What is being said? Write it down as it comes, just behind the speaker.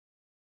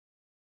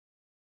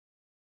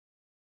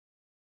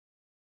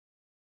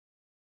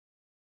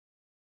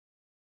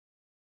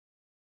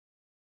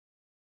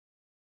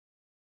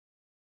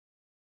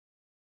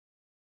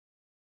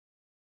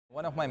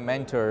One of my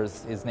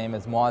mentors, his name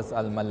is Muaz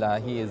Al-Mallah.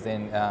 He is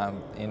in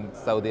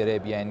Saudi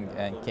Arabia in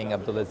King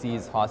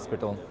Abdulaziz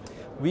Hospital.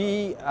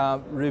 We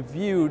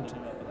reviewed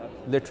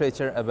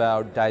literature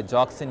about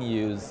digoxin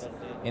use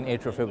in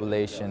atrial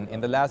fibrillation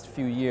in the last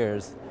few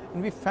years,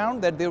 and we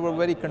found that there were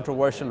very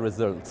controversial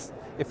results.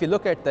 If you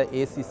look at the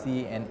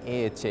ACC and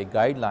AHA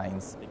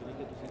guidelines,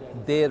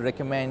 they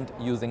recommend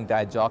using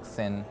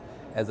digoxin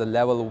as a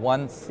level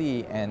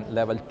 1C and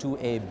level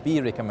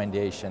 2AB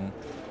recommendation,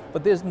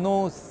 but there's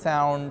no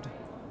sound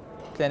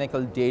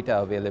clinical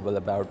data available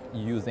about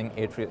using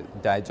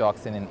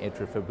digoxin in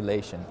atrial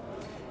fibrillation.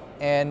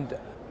 And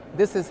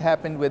this has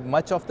happened with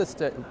much of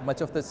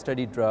the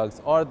study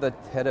drugs or the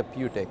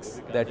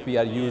therapeutics that we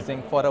are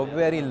using for a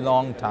very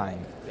long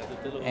time.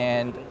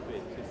 And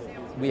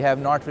we have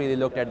not really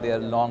looked at their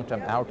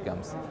long-term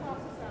outcomes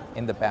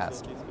in the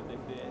past.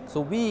 So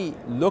we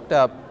looked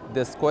up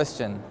this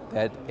question,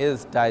 that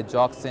is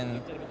digoxin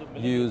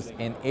use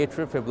in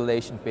atrial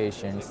fibrillation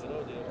patients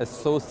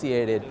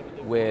associated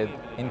with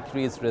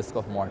increased risk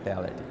of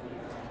mortality.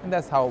 And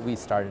that's how we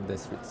started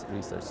this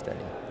research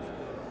study.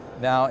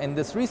 Now, in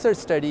this research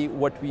study,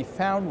 what we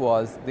found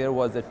was there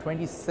was a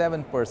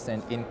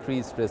 27%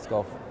 increased risk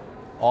of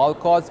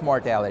all-cause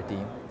mortality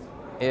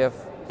if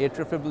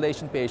atrial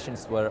fibrillation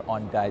patients were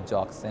on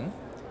digoxin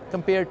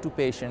compared to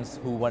patients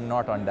who were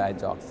not on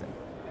digoxin.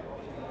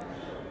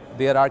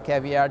 There are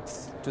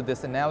caveats to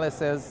this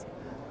analysis.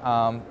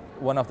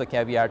 One of the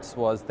caveats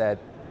was that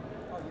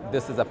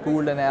this is a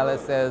pooled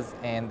analysis,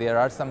 and there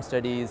are some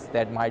studies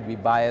that might be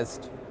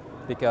biased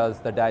because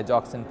the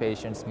digoxin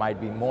patients might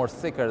be more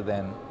sicker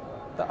than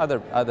the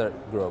other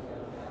group.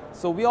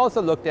 So we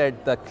also looked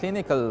at the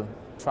clinical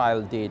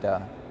trial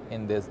data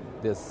in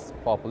this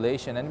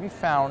population, and we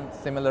found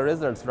similar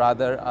results,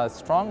 rather a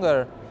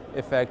stronger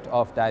effect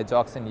of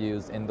digoxin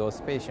use in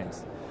those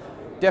patients.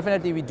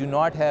 Definitely we do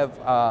not have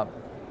a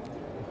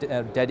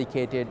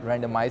dedicated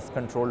randomized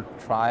controlled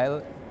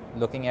trial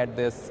looking at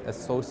this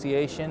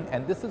association,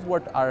 and this is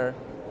what our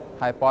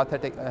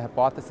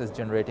hypothesis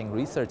generating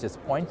research is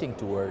pointing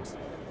towards,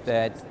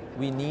 that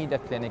we need a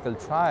clinical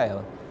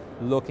trial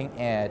looking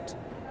at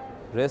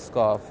risk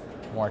of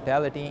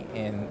mortality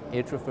in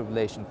atrial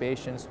fibrillation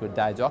patients with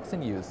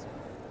digoxin use.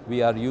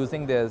 We are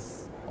using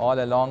this all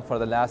along for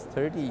the last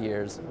 30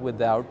 years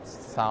without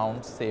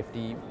sound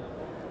safety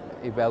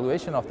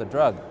evaluation of the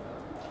drug.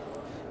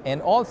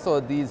 And also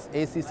these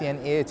ACC and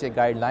AHA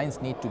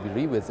guidelines need to be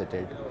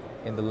revisited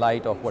in the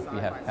light of what we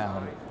have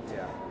found.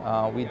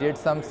 We did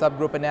some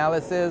subgroup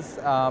analysis.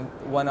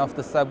 One of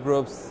the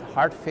subgroups,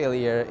 heart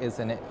failure,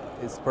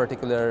 is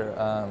particular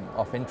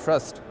of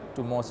interest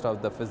to most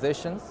of the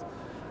physicians.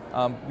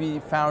 We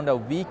found a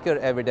weaker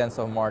evidence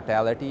of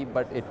mortality,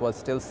 but it was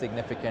still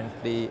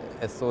significantly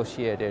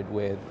associated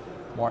with,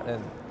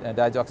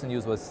 digoxin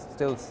use was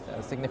still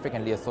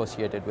significantly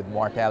associated with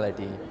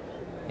mortality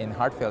in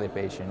heart failure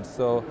patients.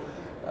 So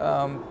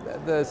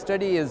the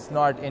study is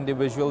not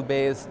individual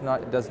based,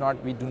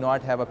 we do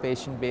not have a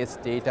patient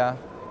based data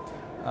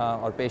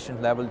or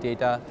patient level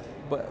data,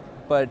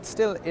 but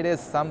still it is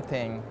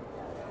something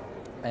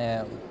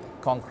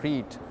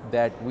concrete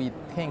that we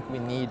think we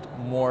need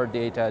more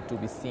data to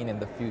be seen in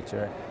the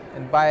future.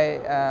 And by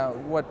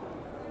what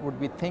would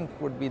we think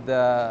would be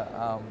the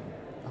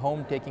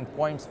home taking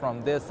points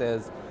from this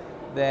is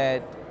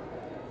that,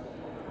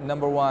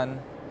 number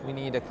one, we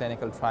need a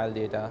clinical trial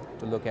data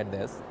to look at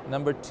this.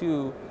 Number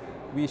two,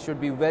 we should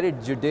be very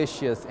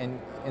judicious in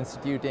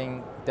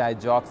instituting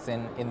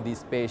digoxin in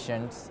these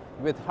patients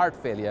with heart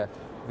failure.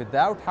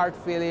 Without heart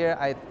failure,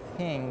 I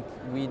think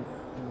we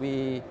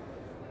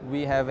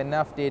have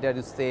enough data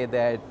to say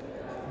that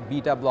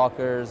beta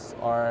blockers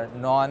or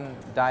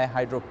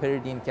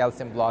non-dihydropyridine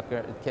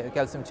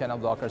calcium channel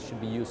blockers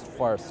should be used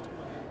first,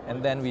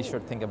 and then we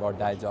should think about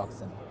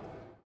digoxin.